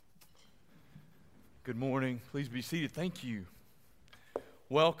Good morning. Please be seated. Thank you.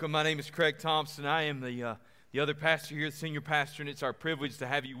 Welcome. My name is Craig Thompson. I am the other pastor here, the senior pastor, and it's our privilege to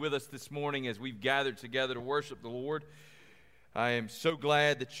have you with us this morning as we've gathered together to worship the Lord. I am so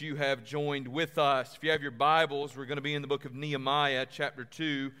glad that you have joined with us. If you have your Bibles, we're going to be in the book of Nehemiah, chapter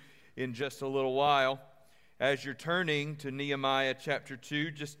 2, in just a little while. As you're turning to Nehemiah, chapter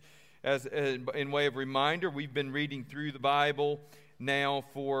 2, just as in way of reminder, we've been reading through the Bible now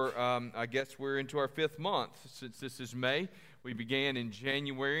for, I guess we're into our fifth month since this is May. We began in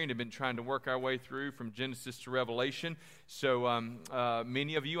January and have been trying to work our way through from Genesis to Revelation. So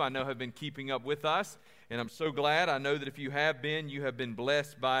many of you I know have been keeping up with us, and I'm so glad. I know that if you have been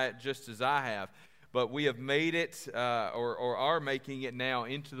blessed by it just as I have. But we have made it, or are making it now,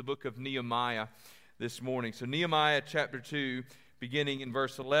 into the book of Nehemiah this morning. So Nehemiah chapter 2, beginning in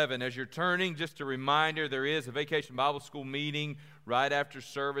verse 11. As you're turning, just a reminder, there is a Vacation Bible School meeting right after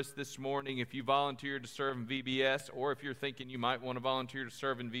service this morning. If you volunteered to serve in VBS, or if you're thinking you might want to volunteer to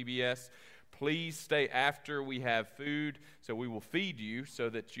serve in VBS, please stay after we have food, so we will feed you so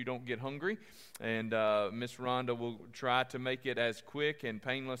that you don't get hungry. And Miss Rhonda will try to make it as quick and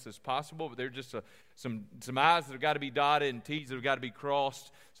painless as possible, but there are just some I's that have got to be dotted and T's that have got to be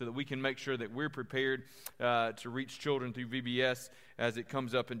crossed so that we can make sure that we're prepared to reach children through VBS as it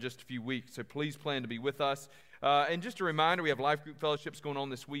comes up in just a few weeks. So please plan to be with us. And just a reminder, we have life group fellowships going on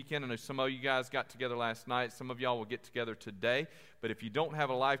this weekend. I know some of you guys got together last night. Some of y'all will get together today. But if you don't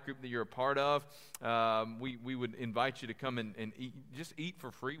have a life group that you're a part of, we would invite you to come and eat, just eat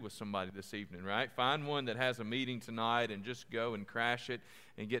for free with somebody this evening, right? Find one that has a meeting tonight and just go and crash it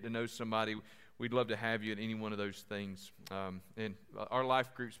and get to know somebody. We'd love to have you at any one of those things. And our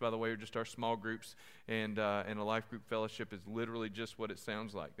life groups, by the way, are just our small groups. And a life group fellowship is literally just what it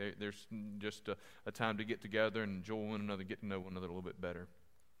sounds like. There's just a time to get together and enjoy one another, get to know one another a little bit better.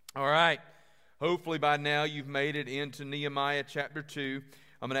 All right. Hopefully by now you've made it into Nehemiah chapter 2.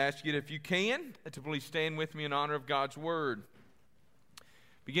 I'm going to ask you, if you can, to please stand with me in honor of God's word.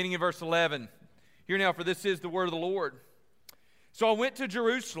 Beginning in verse 11. Hear now, for this is the word of the Lord. So I went to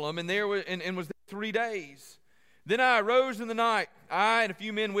Jerusalem, and was there 3 days. Then I arose in the night, I and a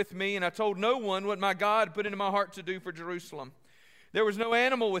few men with me, and I told no one what my God had put into my heart to do for Jerusalem. There was no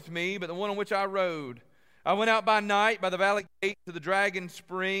animal with me but the one on which I rode. I went out by night by the valley gate to the dragon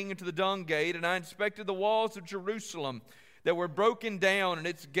spring and to the dung gate, and I inspected the walls of Jerusalem that were broken down and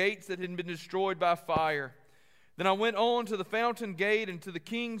its gates that had been destroyed by fire. Then I went on to the fountain gate and to the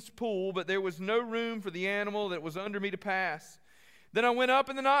king's pool, but there was no room for the animal that was under me to pass. Then I went up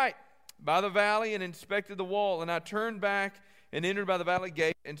in the night by the valley and inspected the wall, and I turned back and entered by the valley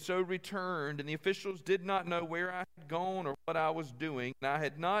gate, and so returned. And the officials did not know where I had gone or what I was doing. And I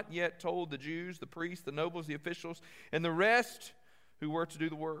had not yet told the Jews, the priests, the nobles, the officials, and the rest who were to do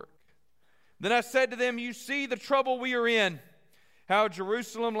the work. Then I said to them, you see the trouble we are in, how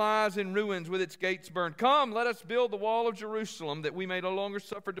Jerusalem lies in ruins with its gates burned. Come, let us build the wall of Jerusalem, that we may no longer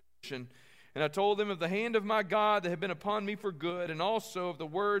suffer division. And I told them of the hand of my God that had been upon me for good, and also of the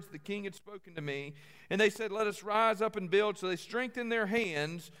words the king had spoken to me. And they said, let us rise up and build. So they strengthened their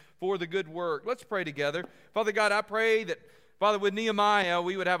hands for the good work. Let's pray together. Father God, I pray that, Father, with Nehemiah,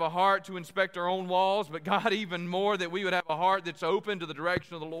 we would have a heart to inspect our own walls, but God, even more, that we would have a heart that's open to the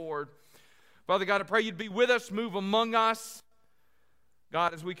direction of the Lord. Father God, I pray you'd be with us, move among us.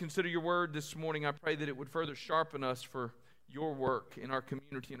 God, as we consider your word this morning, I pray that it would further sharpen us for your work in our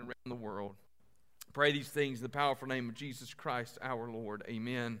community and around the world. I pray these things in the powerful name of Jesus Christ, our Lord.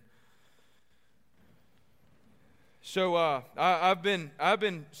 Amen. So I've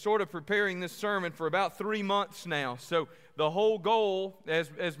been sort of preparing this sermon for about 3 months now. So the whole goal,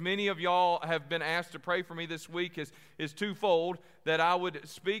 as many of y'all have been asked to pray for me this week, is twofold: that I would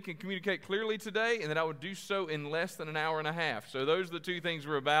speak and communicate clearly today, and that I would do so in less than an hour and a half. So those are the two things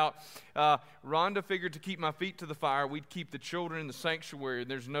we're about. Rhonda figured to keep my feet to the fire, we'd keep the children in the sanctuary,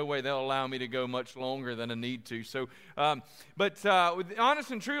 and there's no way they'll allow me to go much longer than I need to. So, but honest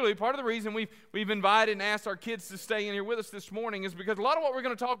and truly, part of the reason we've invited and asked our kids to stay in here with us this morning is because a lot of what we're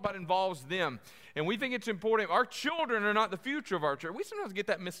going to talk about involves them. And we think it's important. Our children are not the future of our church. We sometimes get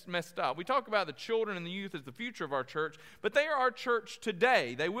that messed up. We talk about the children and the youth as the future of our church, but they are our church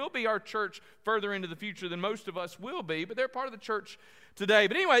today. They will be our church further into the future than most of us will be, but they're part of the church today.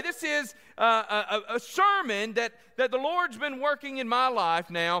 But anyway, this is a sermon that the Lord's been working in my life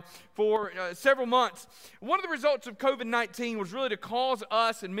now for several months. One of the results of COVID-19 was really to cause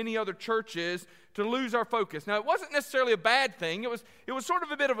us and many other churches to lose our focus. Now, it wasn't necessarily a bad thing. It was sort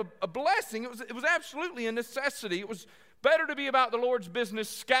of a bit of a blessing. It was absolutely a necessity. It was better to be about the Lord's business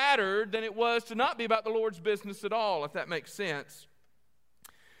scattered than it was to not be about the Lord's business at all, if that makes sense.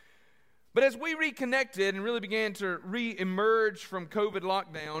 But as we reconnected and really began to re-emerge from COVID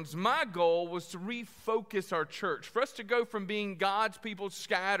lockdowns, my goal was to refocus our church, for us to go from being God's people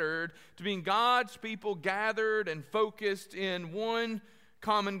scattered to being God's people gathered and focused in one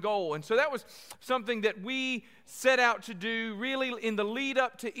common goal. And so that was something that we set out to do really in the lead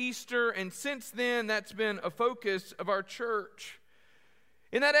up to Easter, and since then that's been a focus of our church.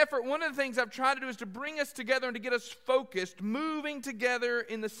 In that effort, one of the things I've tried to do is to bring us together and to get us focused, moving together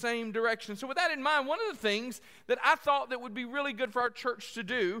in the same direction. So with that in mind, one of the things that I thought that would be really good for our church to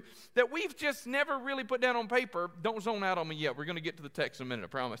do, that we've just never really put down on paper, don't zone out on me yet, we're going to get to the text in a minute, I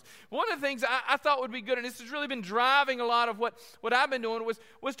promise. One of the things I thought would be good, and this has really been driving a lot of what I've been doing,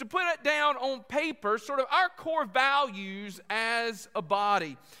 was to put it down on paper, sort of our core values as a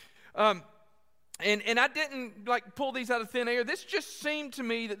body. And I didn't pull these out of thin air. This just seemed to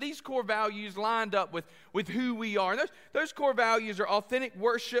me that these core values lined up with who we are. And those core values are authentic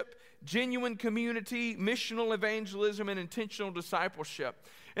worship, genuine community, missional evangelism, and intentional discipleship.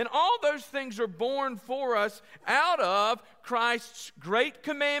 And all those things are born for us out of Christ's great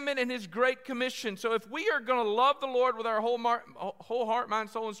commandment and His great commission. So if we are going to love the Lord with our whole heart, mind,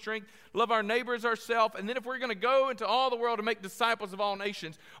 soul, and strength, love our neighbor as ourselves, and then if we're going to go into all the world and make disciples of all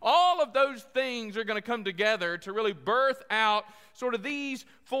nations, all of those things are going to come together to really birth out sort of these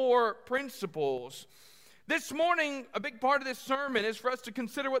four principles. This morning, a big part of this sermon is for us to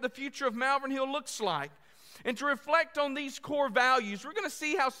consider what the future of Malvern Hill looks like. And to reflect on these core values, we're going to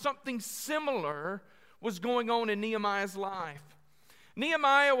see how something similar was going on in Nehemiah's life.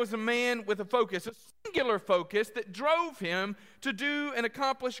 Nehemiah was a man with a focus, a singular focus that drove him to do and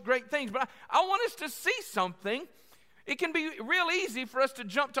accomplish great things. But I want us to see something. It can be real easy for us to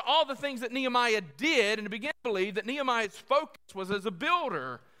jump to all the things that Nehemiah did and to begin to believe that Nehemiah's focus was as a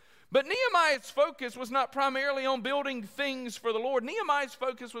builder. But Nehemiah's focus was not primarily on building things for the Lord. Nehemiah's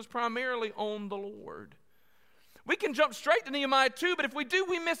focus was primarily on the Lord. We can jump straight to Nehemiah 2, but if we do,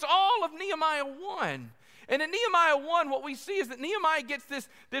 we miss all of Nehemiah 1. And in Nehemiah 1, what we see is that Nehemiah gets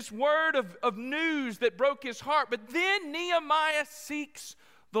this word of news that broke his heart, but then Nehemiah seeks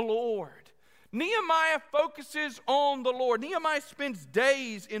the Lord. Nehemiah focuses on the Lord. Nehemiah spends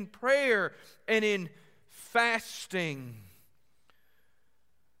days in prayer and in fasting.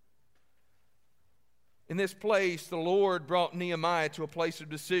 In this place, the Lord brought Nehemiah to a place of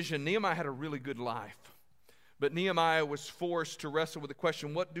decision. Nehemiah had a really good life. But Nehemiah was forced to wrestle with the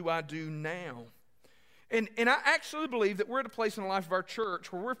question, what do I do now? And I actually believe that we're at a place in the life of our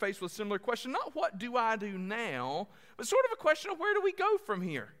church where we're faced with a similar question. Not what do I do now, but sort of a question of where do we go from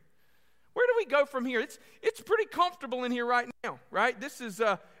here? Where do we go from here? It's pretty comfortable in here right now, right? This is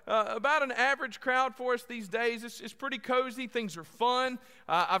about an average crowd for us these days. It's pretty cozy. Things are fun.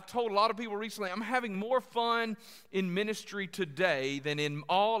 I've told a lot of people recently, I'm having more fun in ministry today than in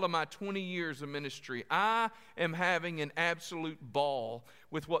all of my 20 years of ministry. I am having an absolute ball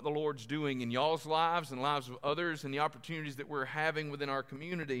with what the Lord's doing in y'all's lives and lives of others and the opportunities that we're having within our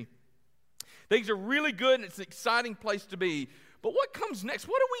community. Things are really good, and it's an exciting place to be. But what comes next?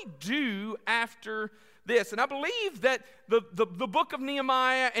 What do we do after this? And I believe that the book of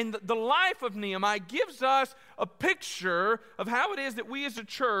Nehemiah and the life of Nehemiah gives us a picture of how it is that we as a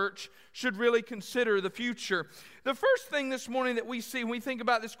church should really consider the future. The first thing this morning that we see when we think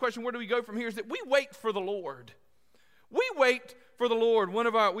about this question, where do we go from here, is that we wait for the Lord. We wait for the Lord.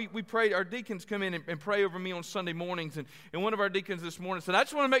 We pray, our deacons come in and pray over me on Sunday mornings, and one of our deacons this morning said, I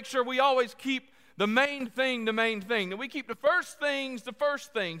just want to make sure we always keep the main thing, that we keep the first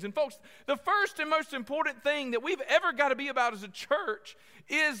things. And folks, the first and most important thing that we've ever got to be about as a church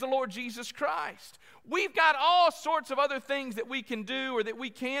is the Lord Jesus Christ. We've got all sorts of other things that we can do or that we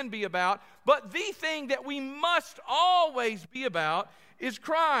can be about, but the thing that we must always be about is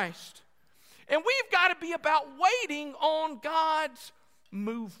Christ. And we've got to be about waiting on God's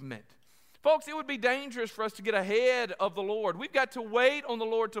movement. Folks, it would be dangerous for us to get ahead of the Lord. We've got to wait on the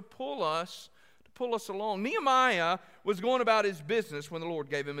Lord to pull us along. Nehemiah was going about his business when the Lord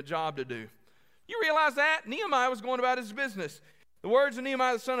gave him a job to do. You realize that? Nehemiah was going about his business. The words of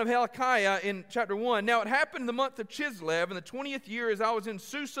Nehemiah the son of Hilkiah in chapter 1. Now it happened in the month of Chislev in the 20th year as I was in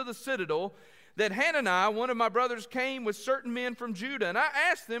Susa the citadel, that Hananiah, one of my brothers, came with certain men from Judah. And I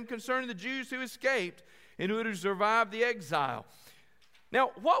asked them concerning the Jews who escaped and who had survived the exile.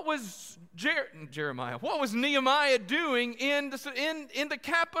 Now, what was Jeremiah? What was Nehemiah doing in the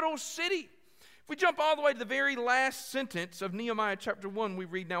capital city? If we jump all the way to the very last sentence of Nehemiah chapter 1, we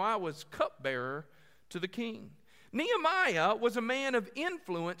read, Now I was cupbearer to the king. Nehemiah was a man of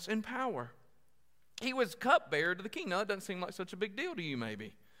influence and power. He was cupbearer to the king. Now, that doesn't seem like such a big deal to you,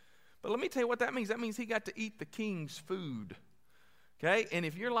 maybe. But let me tell you what that means. That means he got to eat the king's food. Okay? And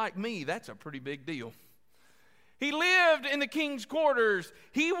if you're like me, that's a pretty big deal. He lived in the king's quarters.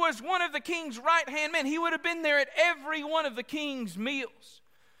 He was one of the king's right-hand men. He would have been there at every one of the king's meals.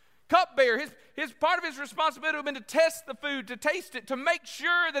 Cupbearer, his part of his responsibility would have been to test the food, to taste it, to make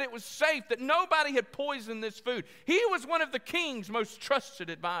sure that it was safe, that nobody had poisoned this food. He was one of the king's most trusted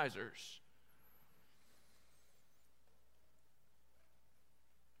advisors.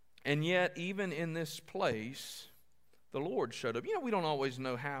 And yet, even in this place, the Lord showed up. You know, we don't always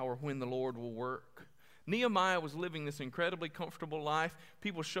know how or when the Lord will work. Nehemiah was living this incredibly comfortable life.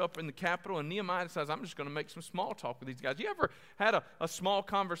 People show up in the capital, and Nehemiah decides, I'm just going to make some small talk with these guys. You ever had a small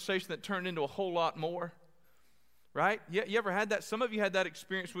conversation that turned into a whole lot more? Right? You ever had that? Some of you had that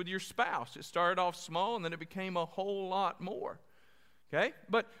experience with your spouse. It started off small, and then it became a whole lot more. Okay?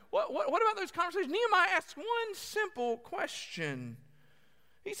 But what about those conversations? Nehemiah asks one simple question.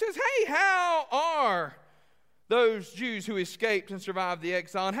 He says, hey, how are those Jews who escaped and survived the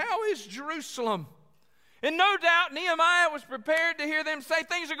exile? And how is Jerusalem? And no doubt Nehemiah was prepared to hear them say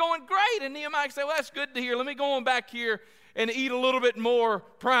things are going great. And Nehemiah said, well, that's good to hear. Let me go on back here and eat a little bit more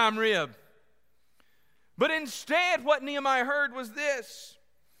prime rib. But instead, what Nehemiah heard was this.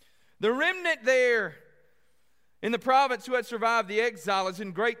 The remnant there in the province who had survived the exile is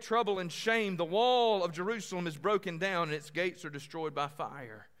in great trouble and shame. The wall of Jerusalem is broken down and its gates are destroyed by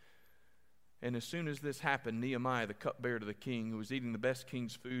fire. And as soon as this happened, Nehemiah, the cupbearer to the king, who was eating the best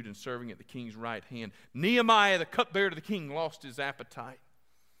king's food and serving at the king's right hand, Nehemiah, the cupbearer to the king, lost his appetite.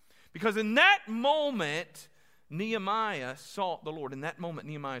 Because in that moment, Nehemiah sought the Lord. In that moment,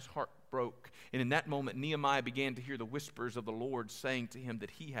 Nehemiah's heart broke. And in that moment, Nehemiah began to hear the whispers of the Lord saying to him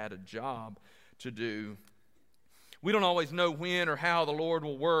that he had a job to do. We don't always know when or how the Lord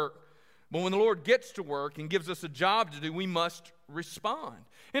will work. But when the Lord gets to work and gives us a job to do, we must respond.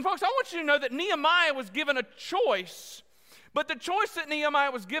 And folks, I want you to know that Nehemiah was given a choice. But the choice that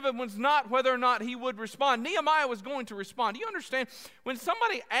Nehemiah was given was not whether or not he would respond. Nehemiah was going to respond. Do you understand? When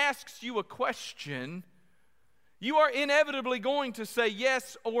somebody asks you a question, you are inevitably going to say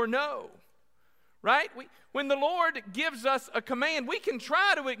yes or no. Right? When the Lord gives us a command, we can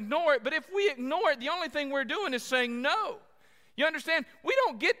try to ignore it. But if we ignore it, the only thing we're doing is saying no. You understand? We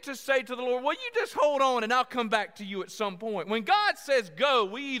don't get to say to the Lord, well, you just hold on and I'll come back to you at some point. When God says go,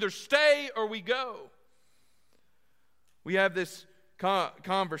 we either stay or we go. We have this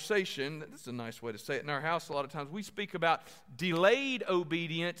conversation, this is a nice way to say it in our house a lot of times. We speak about delayed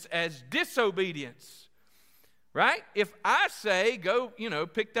obedience as disobedience. Right? If I say, go,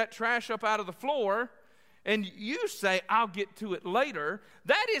 pick that trash up out of the floor, and you say, I'll get to it later,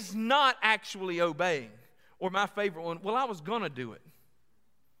 that is not actually obeying. Or my favorite one, well, I was going to do it.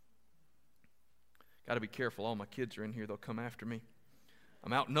 Got to be careful. All my kids are in here. They'll come after me.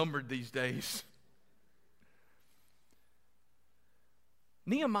 I'm outnumbered these days.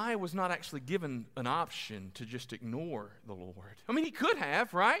 Nehemiah was not actually given an option to just ignore the Lord. I mean, he could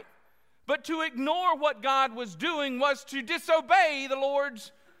have, right? But to ignore what God was doing was to disobey the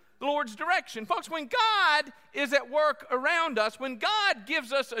Lord's direction. Folks, when God is at work around us, when God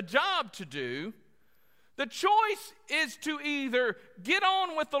gives us a job to do, the choice is to either get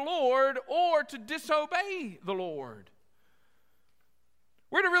on with the Lord or to disobey the Lord.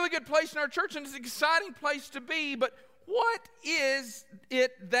 We're in a really good place in our church, and it's an exciting place to be, but what is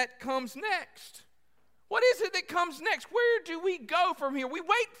it that comes next? What is it that comes next? Where do we go from here? We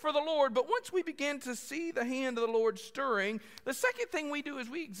wait for the Lord, but once we begin to see the hand of the Lord stirring, the second thing we do is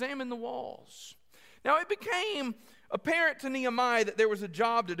we examine the walls. Now, it became apparent to Nehemiah that there was a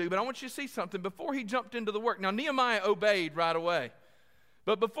job to do, but I want you to see something before he jumped into the work. Now, Nehemiah obeyed right away,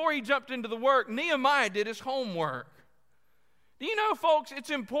 but before he jumped into the work, Nehemiah did his homework. Do you know, folks, it's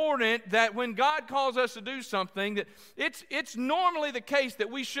important that when God calls us to do something, that it's normally the case that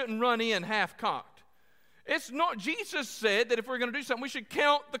we shouldn't run in half-cocked. It's not. Jesus said that if we're going to do something, we should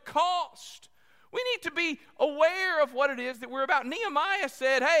count the cost. We need to be aware of what it is that we're about. Nehemiah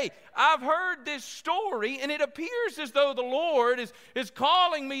said, hey, I've heard this story, and it appears as though the Lord is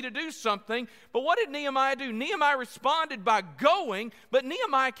calling me to do something. But what did Nehemiah do? Nehemiah responded by going, but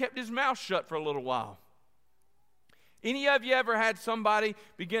Nehemiah kept his mouth shut for a little while. Any of you ever had somebody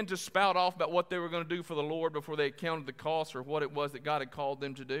begin to spout off about what they were going to do for the Lord before they counted the cost or what it was that God had called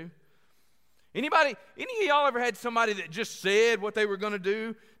them to do? Any of y'all ever had somebody that just said what they were going to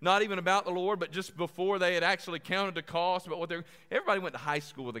do, not even about the Lord, but just before they had actually counted the cost about what they're... Everybody went to high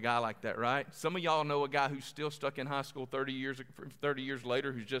school with a guy like that, right? Some of y'all know a guy who's still stuck in high school 30 years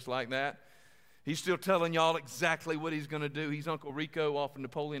later who's just like that. He's still telling y'all exactly what he's going to do. He's Uncle Rico off of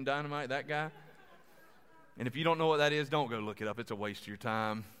Napoleon Dynamite, that guy. And if you don't know what that is, don't go look it up. It's a waste of your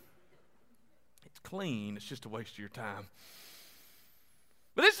time. It's clean. It's just a waste of your time.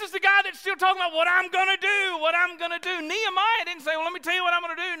 that's still talking about what I'm going to do, what I'm going to do. Nehemiah didn't say, well, let me tell you what I'm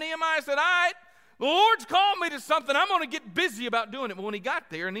going to do. Nehemiah said, all right, the Lord's called me to something. I'm going to get busy about doing it. But when he got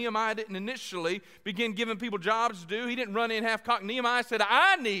there, Nehemiah didn't initially begin giving people jobs to do. He didn't run in half-cocked. Nehemiah said,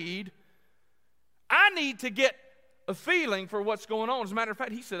 I need to get a feeling for what's going on. As a matter of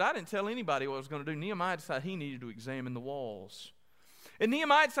fact, he said, I didn't tell anybody what I was going to do. Nehemiah decided he needed to examine the walls. And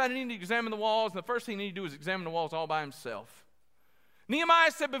Nehemiah decided he needed to examine the walls. And the first thing he needed to do was examine the walls all by himself.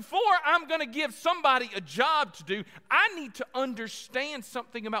 Nehemiah said, before I'm going to give somebody a job to do, I need to understand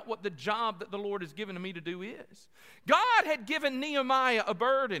something about what the job that the Lord has given me to do is. God had given Nehemiah a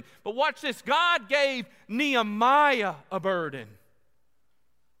burden. But watch this. God gave Nehemiah a burden.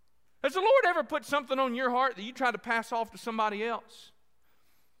 Has the Lord ever put something on your heart that you try to pass off to somebody else?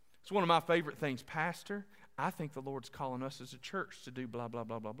 It's one of my favorite things. Pastor, I think the Lord's calling us as a church to do blah, blah,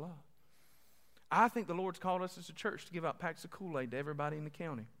 blah, blah, blah. I think the Lord's called us as a church to give out packs of Kool-Aid to everybody in the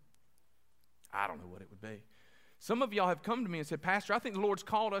county. I don't know what it would be. Some of y'all have come to me and said, Pastor, I think the Lord's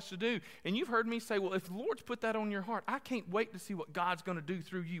called us to do. And you've heard me say, well, if the Lord's put that on your heart, I can't wait to see what God's going to do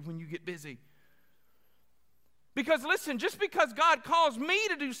through you when you get busy. Because listen, just because God calls me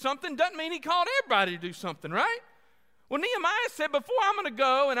to do something doesn't mean he called everybody to do something, right? Well, Nehemiah said, before I'm going to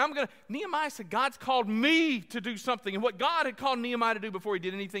go, Nehemiah said, God's called me to do something. And what God had called Nehemiah to do before he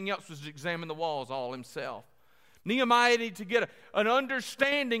did anything else was to examine the walls all himself. Nehemiah needed to get an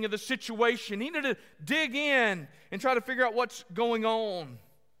understanding of the situation. He needed to dig in and try to figure out what's going on.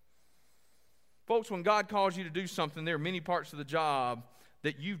 Folks, when God calls you to do something, there are many parts of the job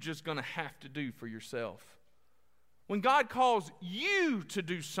that you're just going to have to do for yourself. When God calls you to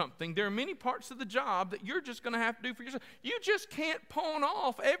do something, there are many parts of the job that you're just going to have to do for yourself. You just can't pawn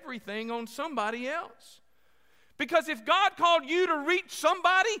off everything on somebody else. Because if God called you to reach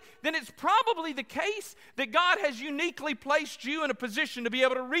somebody, then it's probably the case that God has uniquely placed you in a position to be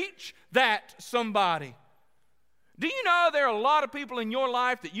able to reach that somebody. Do you know there are a lot of people in your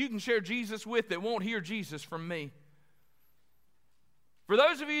life that you can share Jesus with that won't hear Jesus from me? For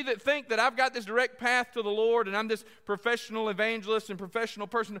those of you that think that I've got this direct path to the Lord and I'm this professional evangelist and professional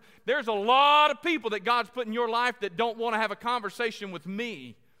person, there's a lot of people that God's put in your life that don't want to have a conversation with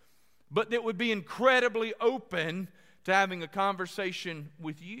me, but that would be incredibly open to having a conversation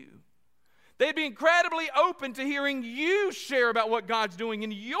with you. They'd be incredibly open to hearing you share about what God's doing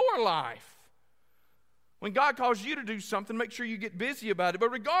in your life. When God calls you to do something, make sure you get busy about it.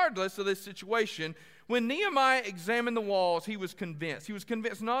 But regardless of this situation, when Nehemiah examined the walls, he was convinced. He was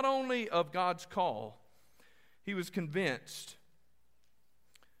convinced not only of God's call, he was convinced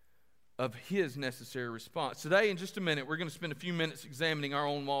of his necessary response. Today, in just a minute, we're going to spend a few minutes examining our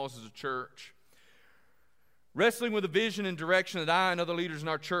own walls as a church, wrestling with a vision and direction that I and other leaders in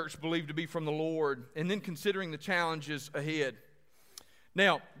our church believe to be from the Lord, and then considering the challenges ahead.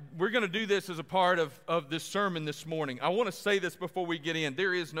 Now, we're going to do this as a part of this sermon this morning. I want to say this before we get in.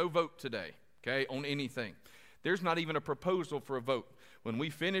 There is no vote today, okay, on anything. There's not even a proposal for a vote. When we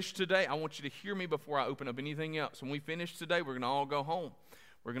finish today, I want you to hear me before I open up anything else. When we finish today, we're going to all go home.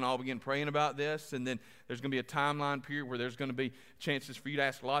 We're going to all begin praying about this, and then there's going to be a timeline period where there's going to be chances for you to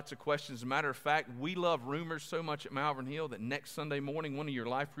ask lots of questions. As a matter of fact, we love rumors so much at Malvern Hill that next Sunday morning, one of your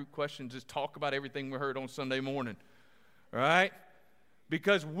life group questions is talk about everything we heard on Sunday morning, all right?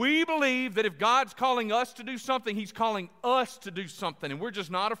 Because we believe that if God's calling us to do something, he's calling us to do something. And we're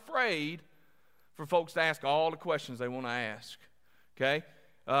just not afraid for folks to ask all the questions they want to ask. Okay?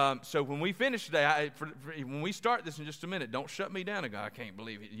 So when we finish today, when we start this in just a minute, don't shut me down and go, I can't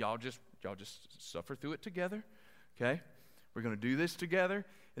believe it. Y'all just suffer through it together. Okay? We're going to do this together.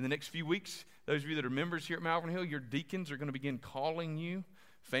 In the next few weeks, those of you that are members here at Malvern Hill, your deacons are going to begin calling you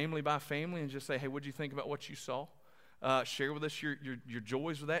family by family and just say, hey, what did you think about what you saw? Share with us your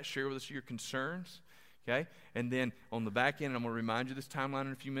joys with that. Share with us your concerns. Okay? And then on the back end, and I'm going to remind you this timeline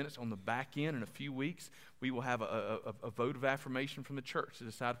in a few minutes, on the back end in a few weeks, we will have a vote of affirmation from the church to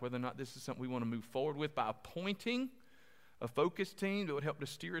decide whether or not this is something we want to move forward with by appointing a focus team that would help to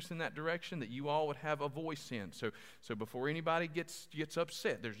steer us in that direction that you all would have a voice in. So before anybody gets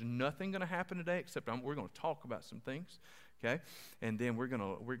upset, there's nothing going to happen today except we're going to talk about some things. Okay? And then we're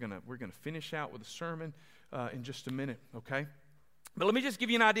going to finish out with a sermon in just a minute, okay? But let me just give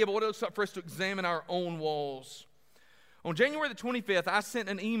you an idea about what it looks like for us to examine our own walls. On January the 25th, I sent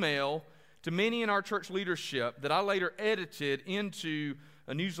an email to many in our church leadership that I later edited into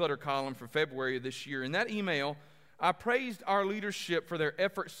a newsletter column for February of this year. In that email, I praised our leadership for their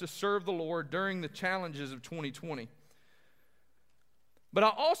efforts to serve the Lord during the challenges of 2020. But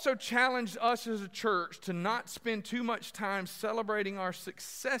I also challenged us as a church to not spend too much time celebrating our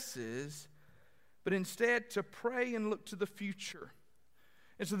successes, but instead to pray and look to the future.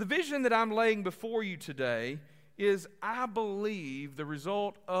 And so the vision that I'm laying before you today is, I believe, the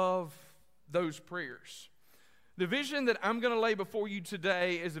result of those prayers. The vision that I'm going to lay before you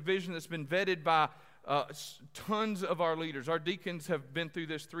today is a vision that's been vetted by tons of our leaders. Our deacons have been through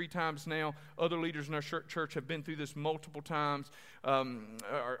this 3 times now. Other leaders in our church have been through this multiple times.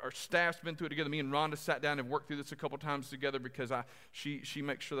 Our staff's been through it together. Me and Rhonda sat down and worked through this a couple times together because she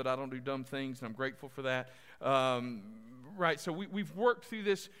makes sure that I don't do dumb things, and I'm grateful for that. Right, so we've worked through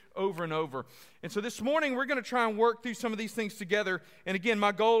this over and over. And so this morning we're going to try and work through some of these things together. And again,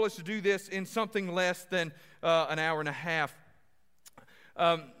 my goal is to do this in something less than an hour and a half.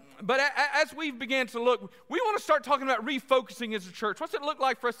 But as we've began to look, we want to start talking about refocusing as a church. What's it look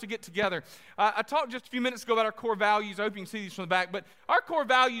like for us to get together? I talked just a few minutes ago about our core values. I hope you can see these from the back. But our core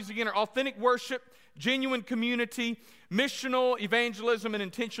values, again, are authentic worship, genuine community, missional evangelism, and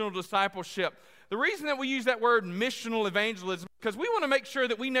intentional discipleship. The reason that we use that word missional evangelism is because we want to make sure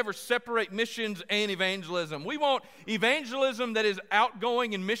that we never separate missions and evangelism. We want evangelism that is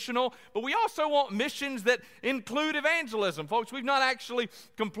outgoing and missional, but we also want missions that include evangelism. Folks, we've not actually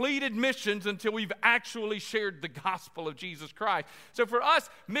completed missions until we've actually shared the gospel of Jesus Christ. So for us,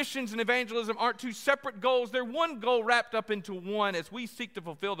 missions and evangelism aren't 2 separate goals. They're one goal wrapped up into one as we seek to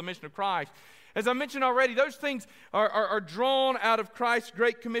fulfill the mission of Christ. As I mentioned already, those things are drawn out of Christ's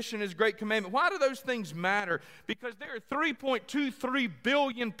Great Commission, His Great Commandment. Why do those things matter? Because there are 3.23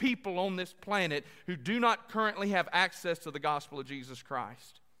 billion people on this planet who do not currently have access to the gospel of Jesus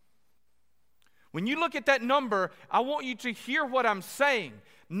Christ. When you look at that number, I want you to hear what I'm saying.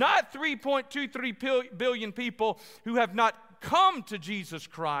 Not 3.23 billion people who have not come to Jesus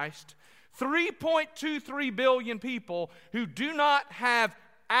Christ. 3.23 billion people who do not have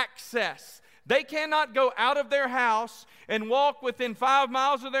access. They cannot go out of their house and walk within 5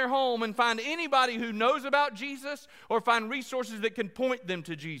 miles of their home and find anybody who knows about Jesus or find resources that can point them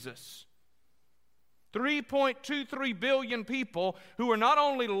to Jesus. 3.23 billion people who are not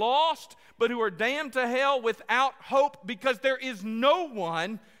only lost, but who are damned to hell without hope because there is no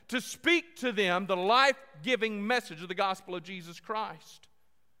one to speak to them the life-giving message of the gospel of Jesus Christ.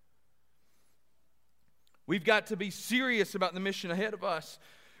 We've got to be serious about the mission ahead of us.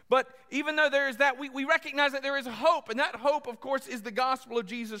 But even though there is that, we recognize that there is hope. And that hope, of course, is the gospel of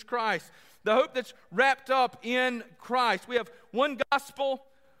Jesus Christ. The hope that's wrapped up in Christ. We have one gospel,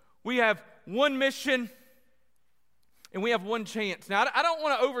 we have one mission, and we have one chance. Now, I don't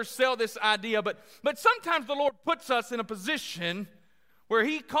want to oversell this idea, but sometimes the Lord puts us in a position where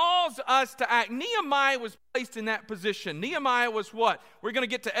He calls us to act. Nehemiah was placed in that position. Nehemiah was what? We're going to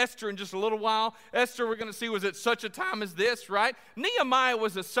get to Esther in just a little while. Esther, we're going to see, was at such a time as this, right? Nehemiah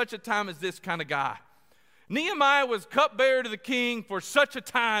was a such a time as this kind of guy. Nehemiah was cupbearer to the king for such a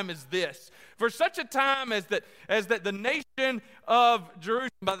time as this. For such a time as that the nation of Jerusalem,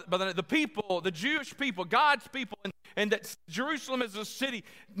 by the people, the Jewish people, God's people, and that Jerusalem is a city.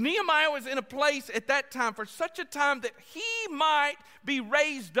 Nehemiah was in a place at that time for such a time that he might be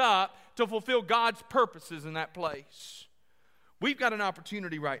raised up to fulfill God's purposes in that place. We've got an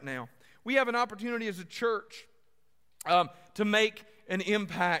opportunity right now. We have an opportunity as a church to make an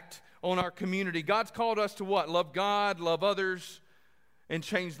impact on our community. God's called us to what? Love God, love others, and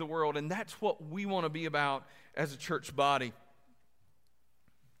change the world. And that's what we want to be about as a church body.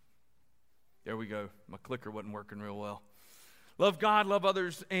 There we go. My clicker wasn't working real well. Love God, love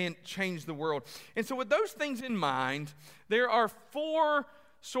others, and change the world. And so with those things in mind, there are 4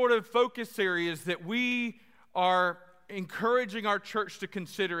 sort of focus areas that we are encouraging our church to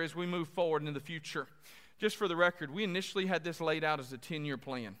consider as we move forward into the future. Just for the record, we initially had this laid out as a 10-year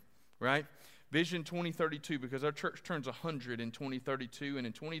plan, right? Vision 2032, because our church turns 100 in 2032, and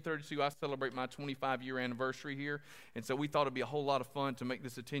in 2032 I celebrate my 25-year anniversary here, and so we thought it'd be a whole lot of fun to make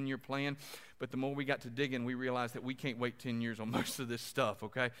this a 10-year plan, but the more we got to digging, we realized that we can't wait 10 years on most of this stuff,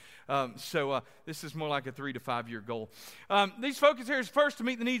 okay? So this is more like a 3 to 5 year goal. These focus areas: first, to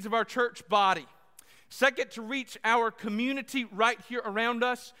meet the needs of our church body. Second, to reach our community right here around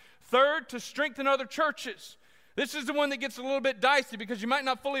us. Third, to strengthen other churches. This is the one that gets a little bit dicey because you might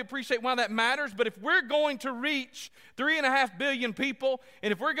not fully appreciate why that matters, but if we're going to reach 3.5 billion people,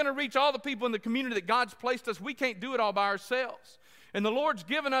 and if we're going to reach all the people in the community that God's placed us, we can't do it all by ourselves. And the Lord's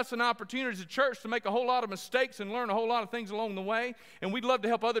given us an opportunity as a church to make a whole lot of mistakes and learn a whole lot of things along the way, and we'd love to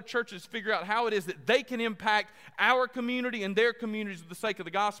help other churches figure out how it is that they can impact our community and their communities for the sake of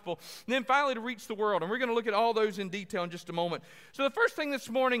the gospel. And then finally, to reach the world, and we're going to look at all those in detail in just a moment. So the first thing this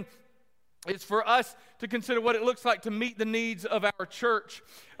morning is for us to consider what it looks like to meet the needs of our church.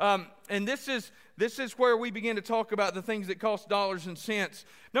 And this is where we begin to talk about the things that cost dollars and cents.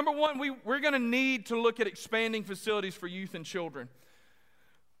 Number one, we're going to need to look at expanding facilities for youth and children.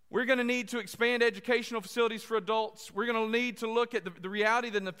 We're going to need to expand educational facilities for adults. We're going to need to look at the reality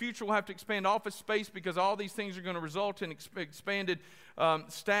that in the future we'll have to expand office space because all these things are going to result in expanded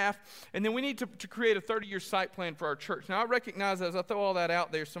staff. And then we need to create a 30-year site plan for our church. Now, I recognize as I throw all that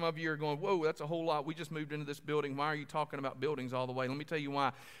out there, some of you are going, whoa, that's a whole lot. We just moved into this building. Why are you talking about buildings all the way? Let me tell you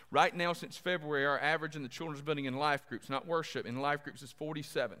why. Right now, since February, our average in the children's building in life groups, not worship, in life groups is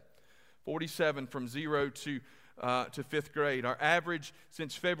 47. 47 from 0 to 5th grade. Our average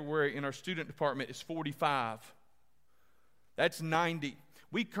since February in our student department is 45. That's 90.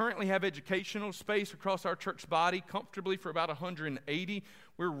 We currently have educational space across our church body comfortably for about 180.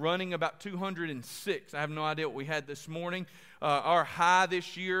 We're running about 206. I have no idea what we had this morning. Our high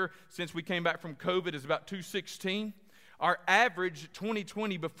this year since we came back from COVID is about 216. Our average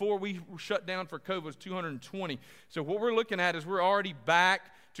 2020 before we shut down for COVID was 220. So what we're looking at is we're already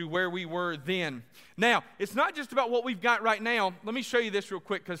back to where we were then. Now, it's not just about what we've got right now. Let me show you this real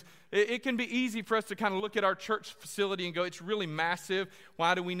quick because it can be easy for us to kind of look at our church facility and go, it's really massive.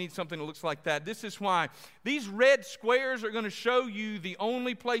 Why do we need something that looks like that? This is why. These red squares are going to show you the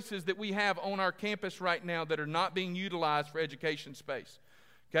only places that we have on our campus right now that are not being utilized for education space.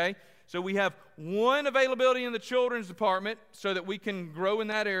 Okay? So we have one availability in the children's department so that we can grow in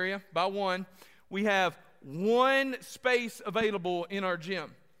that area by one. We have one space available in our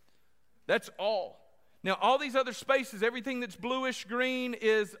gym. That's all. Now, all these other spaces, everything that's bluish green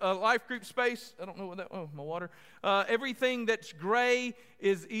is a life group space. I don't know what that, oh, my water. Everything that's gray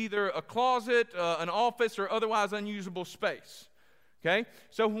is either a closet, an office, or otherwise unusable space. Okay?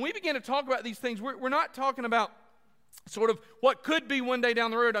 So when we begin to talk about these things, we're not talking about sort of what could be one day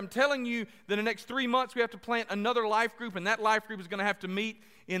down the road. I'm telling you that in the next 3 months we have to plant another life group, and that life group is going to have to meet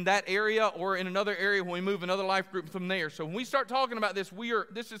in that area or in another area when we move another life group from there. So when we start talking about this,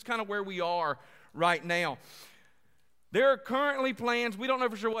 this is kind of where we are right now. There are currently plans. We don't know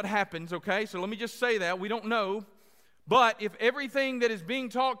for sure what happens, okay? So let me just say that. We don't know. But if everything that is being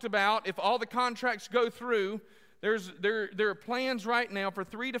talked about, if all the contracts go through, there are plans right now for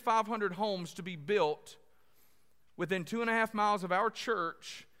 300 to 500 homes to be built within 2.5 miles of our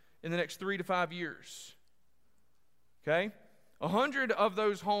church in the next 3 to 5 years. Okay? 100 of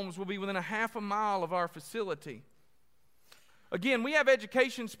those homes will be within a half a mile of our facility. Again, we have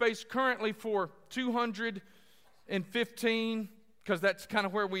education space currently for 215 because that's kind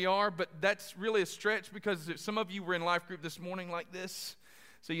of where we are, but that's really a stretch because some of you were in life group this morning like this,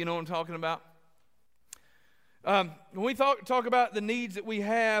 so you know what I'm talking about. When we talk about the needs that we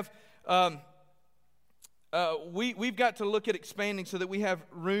have, we've got to look at expanding so that we have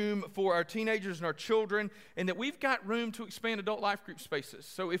room for our teenagers and our children, and that we've got room to expand adult life group spaces.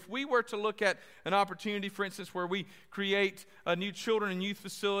 So if we were to look at an opportunity, for instance, where we create a new children and youth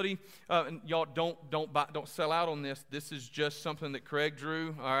facility, and y'all don't sell out on this. This is just something that Craig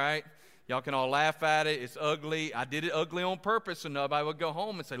drew, all right? Y'all can all laugh at it. It's ugly. I did it ugly on purpose so nobody would go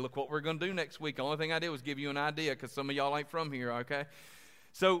home and say, look what we're going to do next week. The only thing I did was give you an idea because some of y'all ain't from here, okay?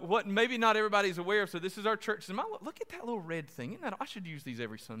 So what maybe not everybody's aware of, so this is our church. Look at that little red thing. I should use these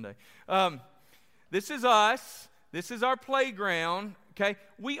every Sunday. This is us. This is our playground. Okay,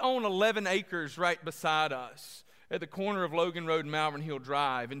 we own 11 acres right beside us at the corner of Logan Road and Malvern Hill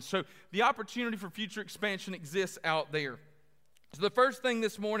Drive. And so the opportunity for future expansion exists out there. So the first thing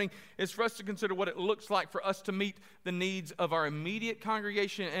this morning is for us to consider what it looks like for us to meet the needs of our immediate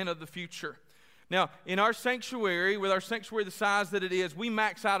congregation and of the future. Now, in our sanctuary, with our sanctuary the size that it is, we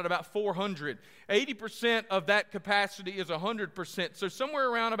max out at about 400. 80% of that capacity is 100%. So somewhere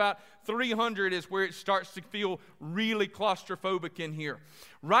around about 300 is where it starts to feel really claustrophobic in here.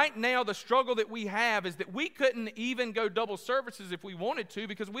 Right now, the struggle that we have is that we couldn't even go double services if we wanted to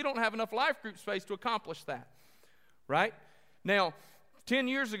because we don't have enough life group space to accomplish that. Right? Now, 10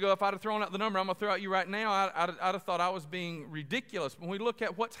 years ago, if I'd have thrown out the number I'm going to throw at you right now, I'd have thought I was being ridiculous. When we look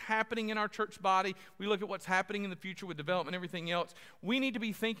at what's happening in our church body, we look at what's happening in the future with development and everything else, we need to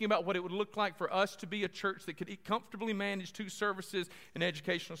be thinking about what it would look like for us to be a church that could comfortably manage 2 services and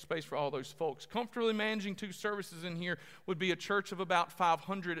educational space for all those folks. Comfortably managing 2 services in here would be a church of about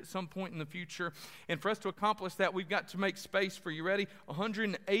 500 at some point in the future. And for us to accomplish that, we've got to make space for, you ready,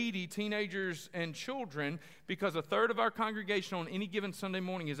 180 teenagers and children, because a third of our congregation on any given Sunday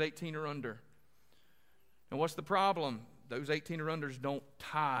morning is 18 or under. And what's the problem? Those 18 or unders don't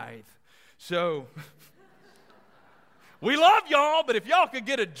tithe. So, we love y'all, but if y'all could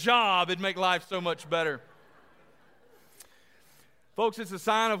get a job, it'd make life so much better. Folks, it's a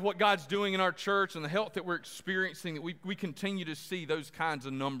sign of what God's doing in our church and the health that we're experiencing that we continue to see those kinds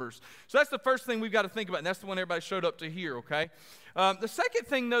of numbers. So that's the first thing we've got to think about, and that's the one everybody showed up to hear, okay? The second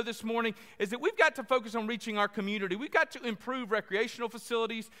thing, though, this morning is that we've got to focus on reaching our community. We've got to improve recreational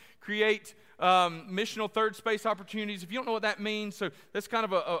facilities, create missional third space opportunities. If you don't know what that means, so that's kind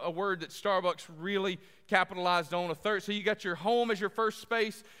of a word that Starbucks really capitalized on, a third. So you got your home as your first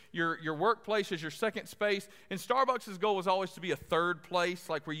space, your workplace as your second space, and Starbucks' goal was always to be a third place,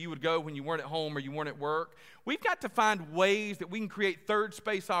 like where you would go when you weren't at home or you weren't at work. We've got to find ways that we can create third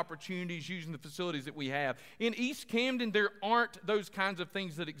space opportunities using the facilities that we have. In East Camden, there aren't those kinds of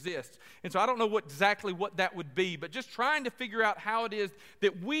things that exist. And so I don't know exactly what that would be, but just trying to figure out how it is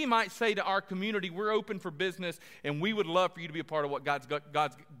that we might say to our community, we're open for business, and we would love for you to be a part of what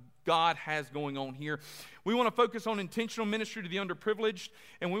God has going on here. We want to focus on intentional ministry to the underprivileged,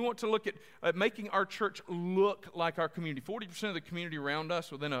 and we want to look at making our church look like our community. 40% of the community around us,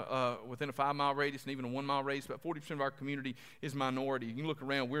 within a 5-mile radius and even a 1-mile radius, about 40% of our community is minority. You can look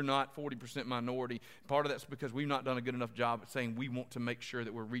around, we're not 40% minority. Part of that's because we've not done a good enough job at saying we want to make sure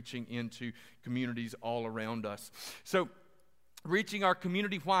that we're reaching into communities all around us. So, reaching our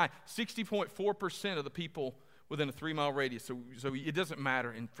community, why? 60.4% of the people within a 3-mile radius. So it doesn't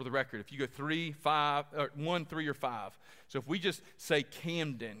matter, and for the record, if you go 3, 5, or 1, 3, or 5. So if we just say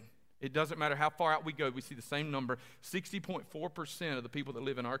Camden, it doesn't matter how far out we go, we see the same number. 60.4% of the people that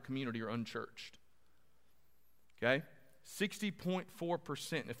live in our community are unchurched. Okay?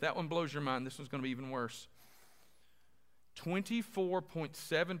 60.4%. If that one blows your mind, this one's going to be even worse.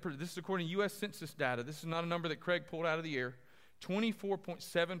 24.7%. This is according to U.S. Census data. This is not a number that Craig pulled out of the air.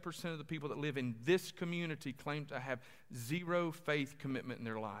 24.7% of the people that live in this community claim to have zero faith commitment in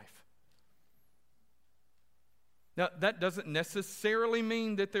their life. Now, that doesn't necessarily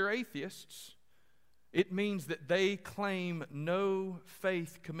mean that they're atheists. It means that they claim no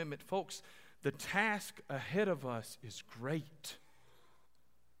faith commitment. Folks, the task ahead of us is great.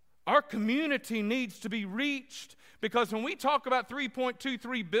 Our community needs to be reached, because when we talk about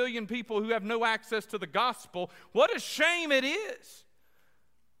 3.23 billion people who have no access to the gospel, what a shame it is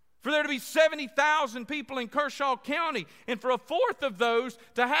for there to be 70,000 people in Kershaw County, and for a fourth of those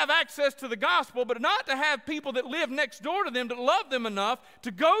to have access to the gospel, but not to have people that live next door to them that love them enough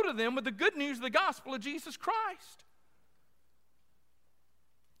to go to them with the good news of the gospel of Jesus Christ.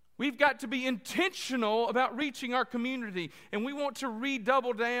 We've got to be intentional about reaching our community, and we want to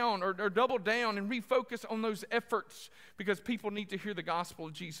double down and refocus on those efforts, because people need to hear the gospel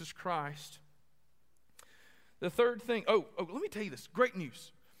of Jesus Christ. The third thing, let me tell you this, great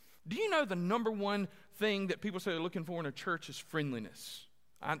news. Do you know the number one thing that people say they're looking for in a church is friendliness?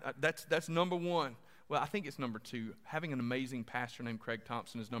 That's number one. Well, I think it's number two. Having an amazing pastor named Craig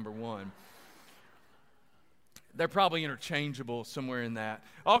Thompson is number one. They're probably interchangeable somewhere in that.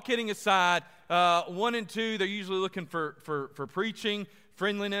 All kidding aside, 1 and 2, they're usually looking for preaching,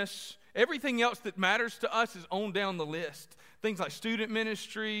 friendliness. Everything else that matters to us is on down the list. Things like student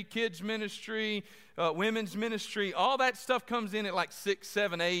ministry, kids ministry, women's ministry, all that stuff comes in at like 6,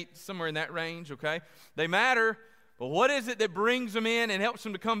 7, 8, somewhere in that range, okay? They matter, but what is it that brings them in and helps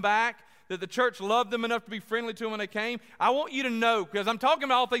them to come back? That the church loved them enough to be friendly to them when they came? I want you to know, because I'm talking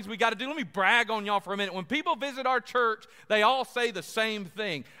about all things we got to do. Let me brag on y'all for a minute. When people visit our church, they all say the same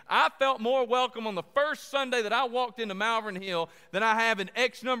thing. I felt more welcome on the first Sunday that I walked into Malvern Hill than I have in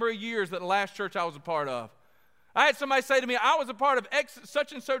X number of years at the last church I was a part of. I had somebody say to me, I was a part of X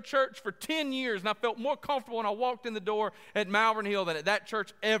such and so church for 10 years, and I felt more comfortable when I walked in the door at Malvern Hill than at that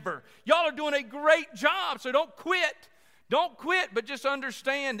church ever. Y'all are doing a great job, so don't quit. Don't quit, but just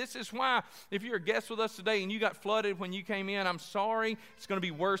understand this is why if you're a guest with us today and you got flooded when you came in, I'm sorry. It's going to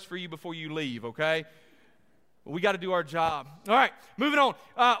be worse for you before you leave, okay? We got to do our job. All right, moving on.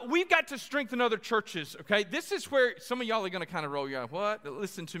 We've got to strengthen other churches, okay? This is where some of y'all are going to kind of roll your eyes. What?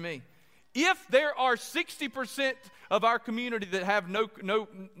 Listen to me. If there are 60% of our community that have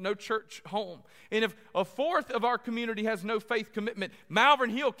no church home, and if a fourth of our community has no faith commitment, Malvern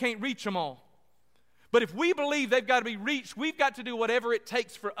Hill can't reach them all. But if we believe they've got to be reached, we've got to do whatever it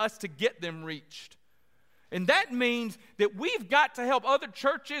takes for us to get them reached. And that means that we've got to help other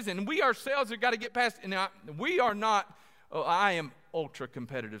churches, and we ourselves have got to get past. And we are not, I am ultra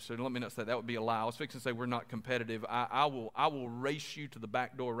competitive, so let me not say that would be a lie. I was fixing to say we're not competitive. I will race you to the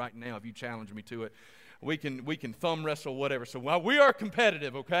back door right now if you challenge me to it. We can thumb wrestle, whatever. So we are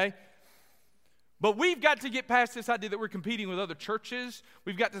competitive, okay? But we've got to get past this idea that we're competing with other churches.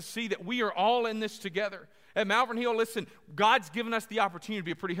 We've got to see that we are all in this together. At Malvern Hill, listen, God's given us the opportunity to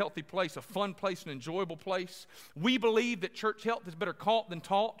be a pretty healthy place, a fun place, an enjoyable place. We believe that church health is better caught than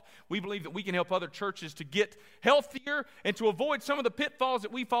taught. We believe that we can help other churches to get healthier and to avoid some of the pitfalls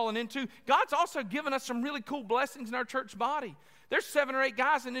that we've fallen into. God's also given us some really cool blessings in our church body. There's 7 or 8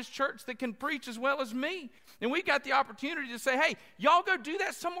 guys in this church that can preach as well as me. And we've got the opportunity to say, hey, y'all go do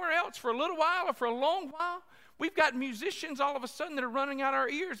that somewhere else for a little while or for a long while. We've got musicians all of a sudden that are running out our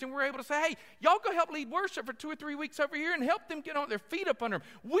ears, and we're able to say, hey, y'all go help lead worship for 2 or 3 weeks over here and help them get on their feet up under them.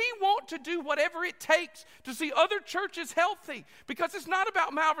 We want to do whatever it takes to see other churches healthy, because it's not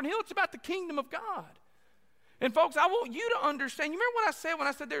about Malvern Hill, it's about the kingdom of God. And folks, I want you to understand, you remember what I said when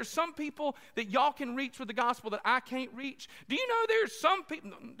I said there's some people that y'all can reach with the gospel that I can't reach? Do you know there's some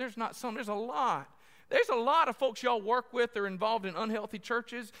people, there's not some, there's a lot. There's a lot of folks y'all work with that are involved in unhealthy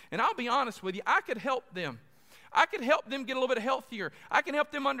churches, and I'll be honest with you, I could help them. I could help them get a little bit healthier. I can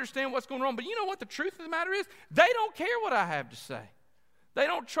help them understand what's going on. But you know what the truth of the matter is? They don't care what I have to say. They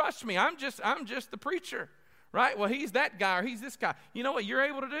don't trust me. I'm just the preacher, right? Well, he's that guy or he's this guy. You know what you're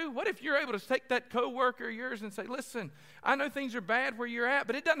able to do? What if you're able to take that coworker of yours and say, listen, I know things are bad where you're at,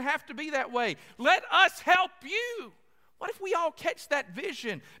 but it doesn't have to be that way. Let us help you. What if we all catch that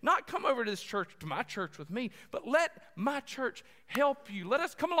vision? Not come over to this church, to my church with me, but let my church help you. Let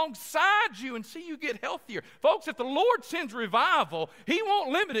us come alongside you and see you get healthier. Folks, if the Lord sends revival, He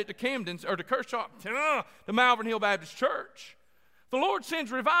won't limit it to Camden or to Kershaw, to Malvern Hill Baptist Church. If the Lord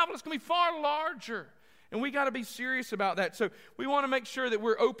sends revival, it's going to be far larger. And we got to be serious about that. So we want to make sure that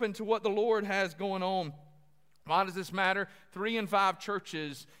we're open to what the Lord has going on. Why does this matter? 3 and 5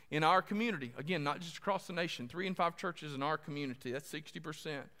 churches in our community, again, not just across the nation, 3 and 5 churches in our community, that's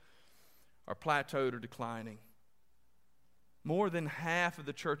 60%, are plateaued or declining. More than half of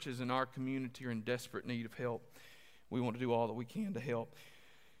the churches in our community are in desperate need of help. We want to do all that we can to help.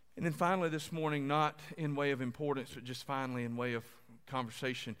 And then finally this morning, not in way of importance, but just finally in way of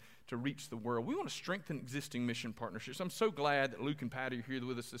conversation, to reach the world. We want to strengthen existing mission partnerships. I'm so glad that Luke and Patty are here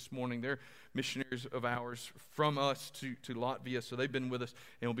with us this morning. They're missionaries of ours from us to Latvia, so they've been with us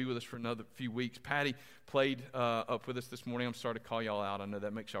and will be with us for another few weeks. Patty played up with us this morning. I'm sorry to call y'all out. I know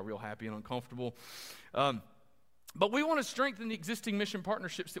that makes y'all real happy and uncomfortable. But we want to strengthen the existing mission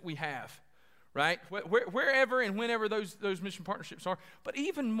partnerships that we have, right? Wherever and whenever those mission partnerships are. But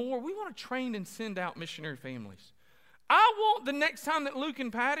even more, we want to train and send out missionary families. I want the next time that Luke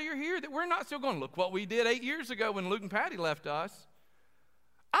and Patty are here that we're not still going, look what we did 8 years ago when Luke and Patty left us.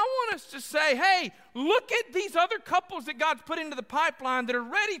 I want us to say, hey, look at these other couples that God's put into the pipeline that are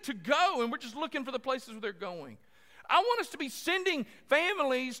ready to go, and we're just looking for the places where they're going. I want us to be sending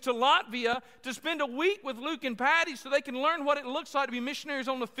families to Latvia to spend a week with Luke and Patty so they can learn what it looks like to be missionaries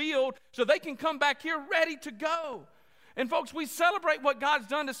on the field so they can come back here ready to go. And folks, we celebrate what God's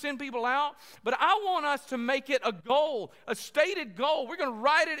done to send people out, but I want us to make it a goal, a stated goal. We're going to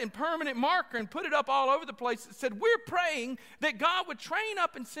write it in permanent marker and put it up all over the place that said we're praying that God would train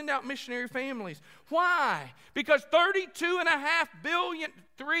up and send out missionary families. Why? Because 3.5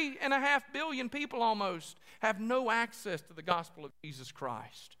 billion people almost have no access to the gospel of Jesus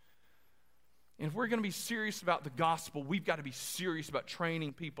Christ. And if we're going to be serious about the gospel, we've got to be serious about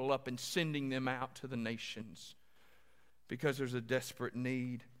training people up and sending them out to the nations. Because there's a desperate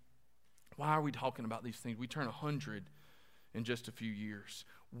need. Why are we talking about these things? We turn 100 in just a few years.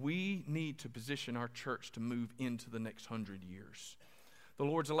 We need to position our church to move into the next 100 years. The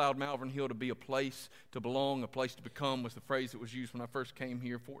Lord's allowed Malvern Hill to be a place to belong, a place to become was the phrase that was used when I first came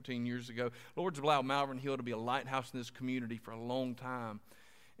here 14 years ago. The Lord's allowed Malvern Hill to be a lighthouse in this community for a long time.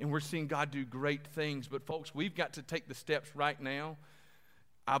 And we're seeing God do great things. But folks, we've got to take the steps right now,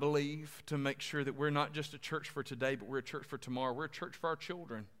 I believe, to make sure that we're not just a church for today, but we're a church for tomorrow. We're a church for our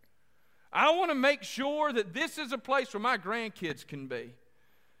children. I want to make sure that this is a place where my grandkids can be.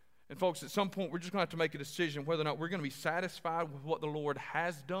 And folks, at some point, we're just going to have to make a decision whether or not we're going to be satisfied with what the Lord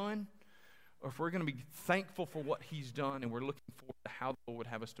has done, or if we're going to be thankful for what He's done, and we're looking forward to how the Lord would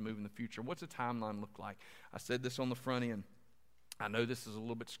have us to move in the future. What's the timeline look like? I said this on the front end. I know this is a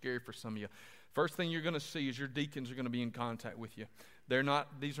little bit scary for some of you. First thing you're going to see is your deacons are going to be in contact with you.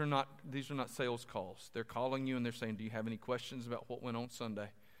 These are not sales calls. They're calling you and they're saying, do you have any questions about what went on Sunday?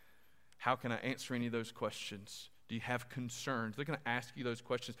 How can I answer any of those questions? Do you have concerns? They're going to ask you those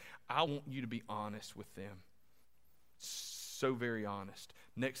questions. I want you to be honest with them. So very honest.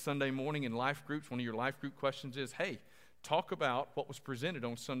 Next Sunday morning in life groups, one of your life group questions is, hey, talk about what was presented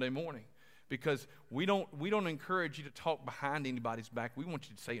on Sunday morning. Because we don't encourage you to talk behind anybody's back. We want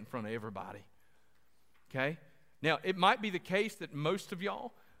you to say it in front of everybody. Okay? Now, it might be the case that most of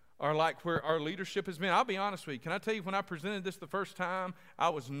y'all are like where our leadership has been. I'll be honest with you. Can I tell you, when I presented this the first time, I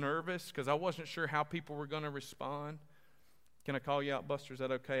was nervous because I wasn't sure how people were going to respond. Can I call you out, Buster? Is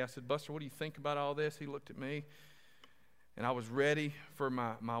that okay? I said, Buster, what do you think about all this? He looked at me, and I was ready for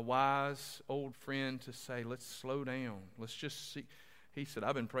my wise old friend to say, let's slow down. Let's just see. He said,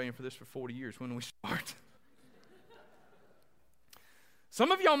 I've been praying for this for 40 years. When do we start?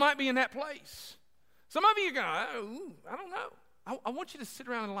 Some of y'all might be in that place. Some of you are going, I don't know. I want you to sit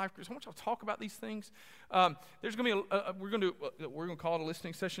around in life groups. I want y'all to talk about these things. There's going to be we're going to call it a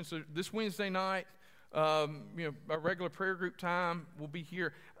listening session. So this Wednesday night, our regular prayer group time will be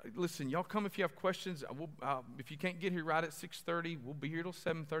here. Listen, y'all come if you have questions. If you can't get here right at 6:30, we'll be here till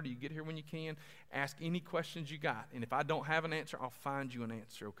 7:30. You get here when you can. Ask any questions you got, and if I don't have an answer, I'll find you an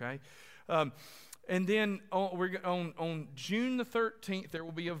answer. Okay. And then on June the 13th, there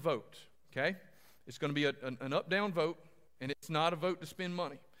will be a vote, okay? It's going to be an up-down vote, and it's not a vote to spend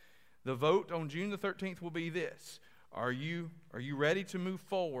money. The vote on June the 13th will be this. Are you ready to move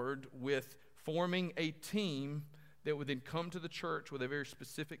forward with forming a team that would then come to the church with a very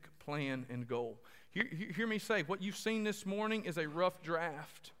specific plan and goal? Hear me say, what you've seen this morning is a rough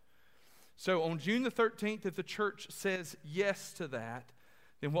draft. So on June the 13th, if the church says yes to that,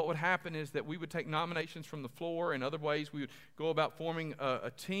 then what would happen is that we would take nominations from the floor. In other ways, we would go about forming a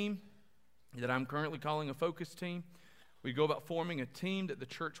team that I'm currently calling a focus team. We'd go about forming a team that the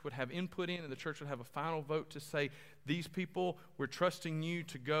church would have input in, and the church would have a final vote to say, these people, we're trusting you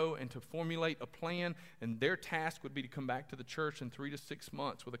to go and to formulate a plan, and their task would be to come back to the church in 3 to 6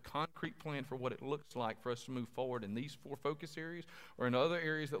 months with a concrete plan for what it looks like for us to move forward in these 4 focus areas or in other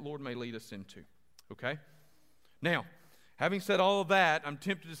areas that Lord may lead us into. Okay? Now, having said all of that, I'm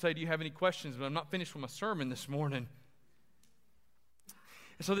tempted to say, do you have any questions? But I'm not finished with my sermon this morning.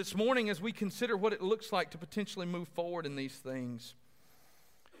 And so this morning, as we consider what it looks like to potentially move forward in these things,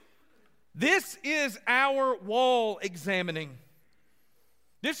 this is our wall examining.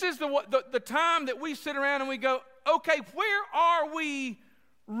 This is the time that we sit around and we go, okay, where are we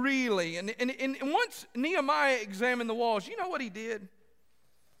really? And once Nehemiah examined the walls, you know what he did?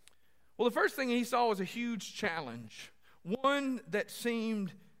 Well, the first thing he saw was a huge challenge. One that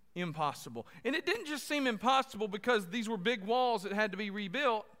seemed impossible. And it didn't just seem impossible because these were big walls that had to be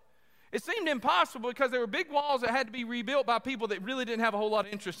rebuilt. It seemed impossible because they were big walls that had to be rebuilt by people that really didn't have a whole lot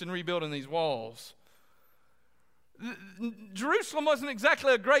of interest in rebuilding these walls. Jerusalem wasn't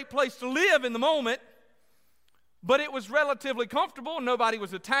exactly a great place to live in the moment, but it was relatively comfortable. Nobody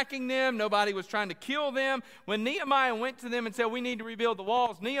was attacking them. Nobody was trying to kill them. When Nehemiah went to them and said, we need to rebuild the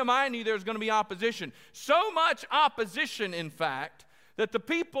walls, Nehemiah knew there was going to be opposition. So much opposition, in fact, that the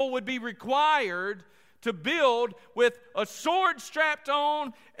people would be required to build with a sword strapped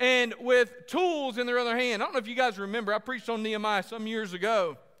on and with tools in their other hand. I don't know if you guys remember, I preached on Nehemiah some years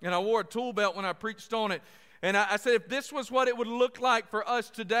ago, and I wore a tool belt when I preached on it. And I said, if this was what it would look like for us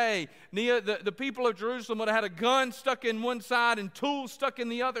today, the people of Jerusalem would have had a gun stuck in one side and tools stuck in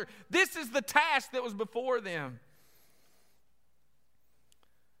the other. This is the task that was before them.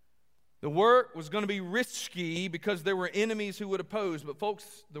 The work was going to be risky because there were enemies who would oppose. But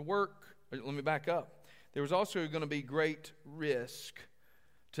folks, let me back up. There was also going to be great risk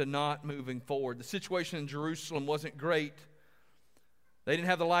to not moving forward. The situation in Jerusalem wasn't great. They didn't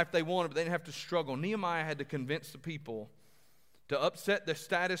have the life they wanted, but they didn't have to struggle. Nehemiah had to convince the people to upset the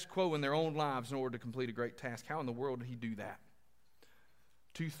status quo in their own lives in order to complete a great task. How in the world did he do that?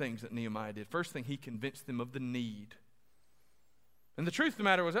 2 things that Nehemiah did. First thing, he convinced them of the need. And the truth of the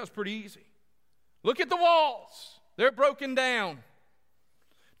matter was, that was pretty easy. Look at the walls. They're broken down.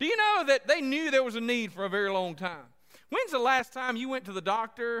 Do you know that they knew there was a need for a very long time? When's the last time you went to the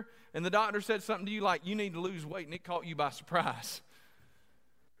doctor and the doctor said something to you like, you need to lose weight, and it caught you by surprise?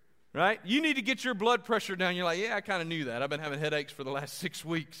 Right? You need to get your blood pressure down. You're like, yeah, I kind of knew that. I've been having headaches for the last 6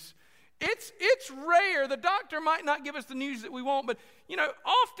 weeks. It's rare. The doctor might not give us the news that we want, but,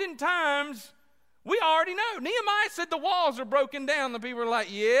 oftentimes we already know. Nehemiah said the walls are broken down. The people are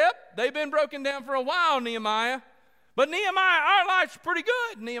like, yep, they've been broken down for a while, Nehemiah. But Nehemiah, our life's pretty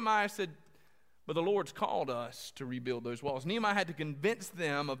good. Nehemiah said, but the Lord's called us to rebuild those walls. Nehemiah had to convince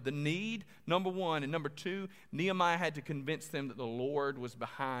them of the need, number 1. And number 2, Nehemiah had to convince them that the Lord was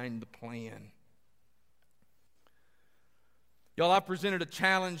behind the plan. Y'all, I presented a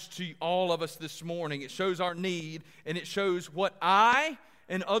challenge to all of us this morning. It shows our need, and it shows what I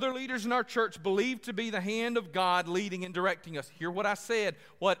and other leaders in our church believe to be the hand of God leading and directing us. Hear what I said,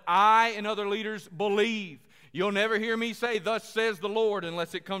 what I and other leaders believe. You'll never hear me say, thus says the Lord,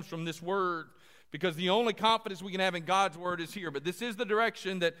 unless it comes from this word. Because the only confidence we can have in God's word is here. But this is the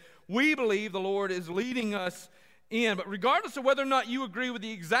direction that we believe the Lord is leading us in. But regardless of whether or not you agree with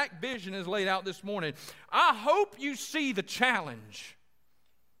the exact vision as laid out this morning, I hope you see the challenge.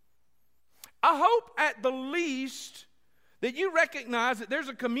 I hope at the least that you recognize that there's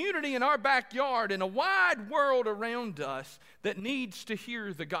a community in our backyard and a wide world around us that needs to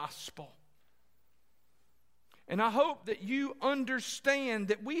hear the gospel. And I hope that you understand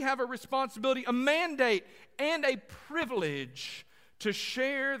that we have a responsibility, a mandate, and a privilege to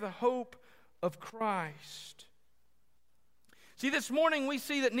share the hope of Christ. See, this morning we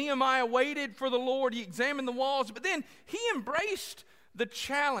see that Nehemiah waited for the Lord. He examined the walls, but then he embraced the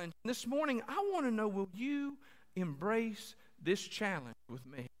challenge. This morning, I want to know, will you embrace this challenge with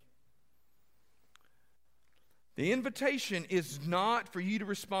me? The invitation is not for you to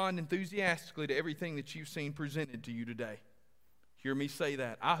respond enthusiastically to everything that you've seen presented to you today. Hear me say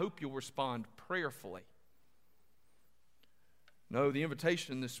that. I hope you'll respond prayerfully. No, the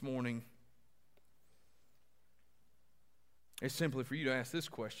invitation this morning is simply for you to ask this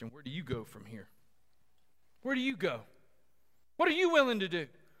question: where do you go from here? Where do you go? What are you willing to do?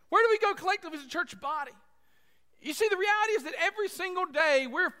 Where do we go collectively as a church body? You see, the reality is that every single day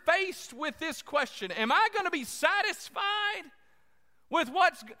we're faced with this question: am I going to be satisfied with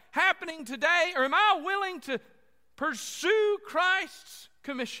what's happening today, or am I willing to pursue Christ's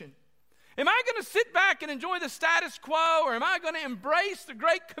commission? Am I going to sit back and enjoy the status quo, or am I going to embrace the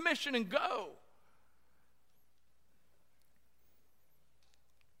Great Commission and go?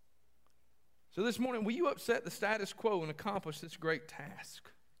 So this morning, will you upset the status quo and accomplish this great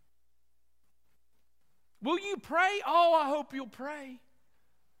task? Will you pray? Oh, I hope you'll pray.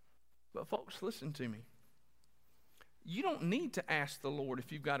 But folks, listen to me. You don't need to ask the Lord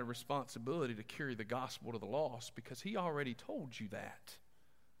if you've got a responsibility to carry the gospel to the lost, because He already told you that.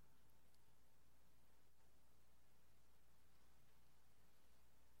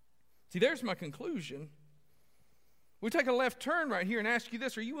 See, there's my conclusion. We take a left turn right here and ask you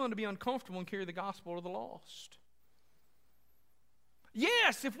this: are you willing to be uncomfortable and carry the gospel to the lost?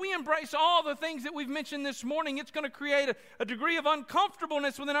 Yes, if we embrace all the things that we've mentioned this morning, it's going to create a degree of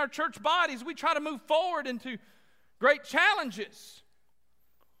uncomfortableness within our church bodies. We try to move forward into great challenges.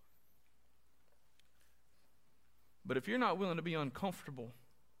 But if you're not willing to be uncomfortable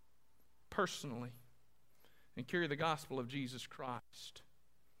personally and carry the gospel of Jesus Christ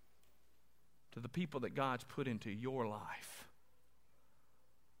to the people that God's put into your life,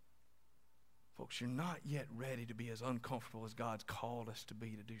 folks, you're not yet ready to be as uncomfortable as God's called us to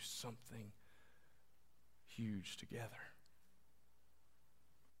be, to do something huge together.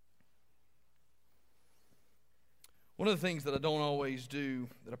 One of the things that I don't always do,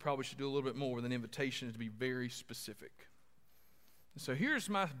 that I probably should do a little bit more with an invitation, is to be very specific. So here's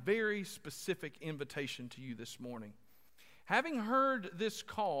my very specific invitation to you this morning. Having heard this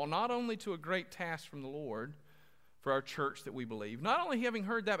call, not only to a great task from the Lord for our church that we believe, not only having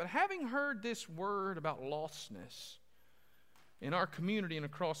heard that, but having heard this word about lostness in our community and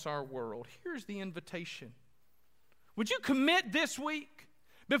across our world, here's the invitation. Would you commit this week,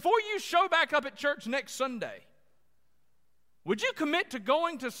 before you show back up at church next Sunday, would you commit to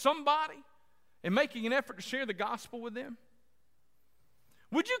going to somebody and making an effort to share the gospel with them?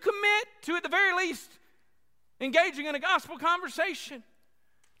 Would you commit to, at the very least, engaging in a gospel conversation?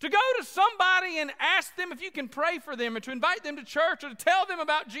 To go to somebody and ask them if you can pray for them, or to invite them to church, or to tell them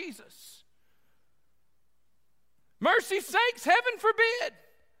about Jesus. Mercy sakes, heaven forbid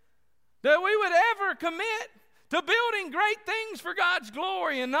that we would ever commit to building great things for God's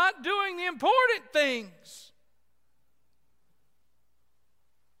glory and not doing the important things.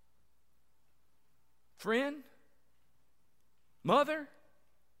 Friend, mother,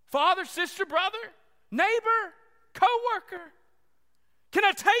 father, sister, brother, neighbor, co-worker, can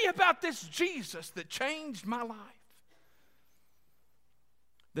I tell you about this Jesus that changed my life?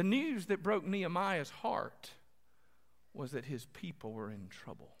 The news that broke Nehemiah's heart was that his people were in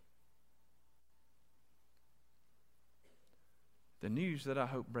trouble. The news that I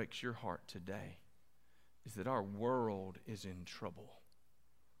hope breaks your heart today is that our world is in trouble.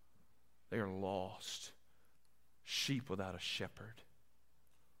 They are lost, sheep without a shepherd.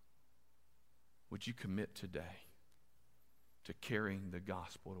 Would you commit today to carrying the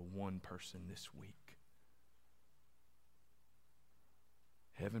gospel to one person this week?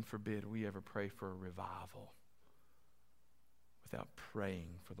 Heaven forbid we ever pray for a revival without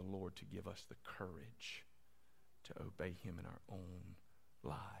praying for the Lord to give us the courage to obey Him in our own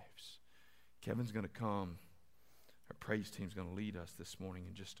lives. Kevin's going to come. Our praise team's going to lead us this morning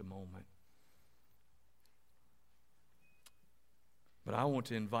in just a moment. But I want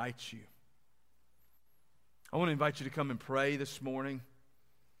to invite you. I want to invite you to come and pray this morning.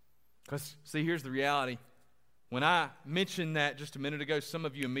 Because, see, here's the reality. When I mentioned that just a minute ago, some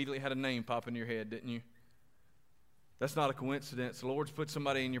of you immediately had a name pop in your head, didn't you? That's not a coincidence. The Lord's put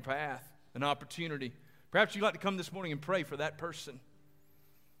somebody in your path, an opportunity. Perhaps you'd like to come this morning and pray for that person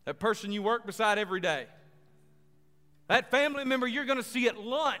you work beside every day, that family member you're going to see at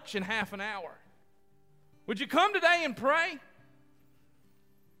lunch in half an hour. Would you come today and pray?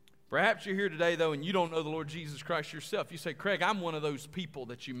 Perhaps you're here today, though, and you don't know the Lord Jesus Christ yourself. You say, Craig, I'm one of those people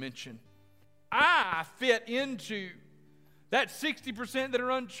that you mentioned. I fit into that 60% that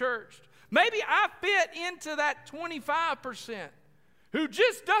are unchurched. Maybe I fit into that 25% who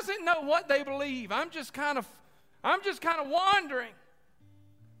just doesn't know what they believe. I'm just kind of wandering.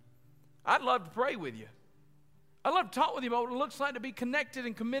 I'd love to pray with you. I'd love to talk with you about what it looks like to be connected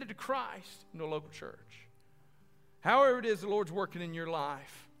and committed to Christ in a local church. However it is the Lord's working in your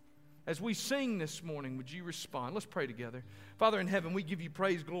life, as we sing this morning, would you respond? Let's pray together. Father in heaven, we give you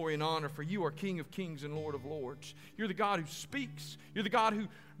praise, glory, and honor, for you are King of kings and Lord of lords. You're the God who speaks. You're the God who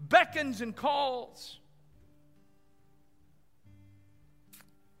beckons and calls.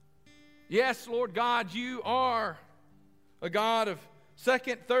 Yes, Lord God, you are a God of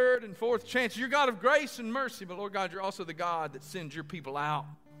second, third, and fourth chances. You're God of grace and mercy, but Lord God, you're also the God that sends your people out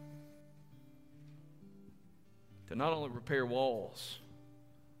to not only repair walls,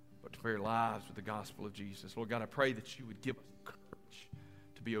 but to repair lives with the gospel of Jesus. Lord God, I pray that you would give us courage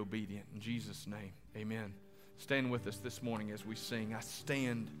to be obedient. In Jesus' name, amen. Stand with us this morning as we sing. I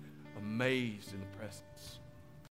stand amazed in the presence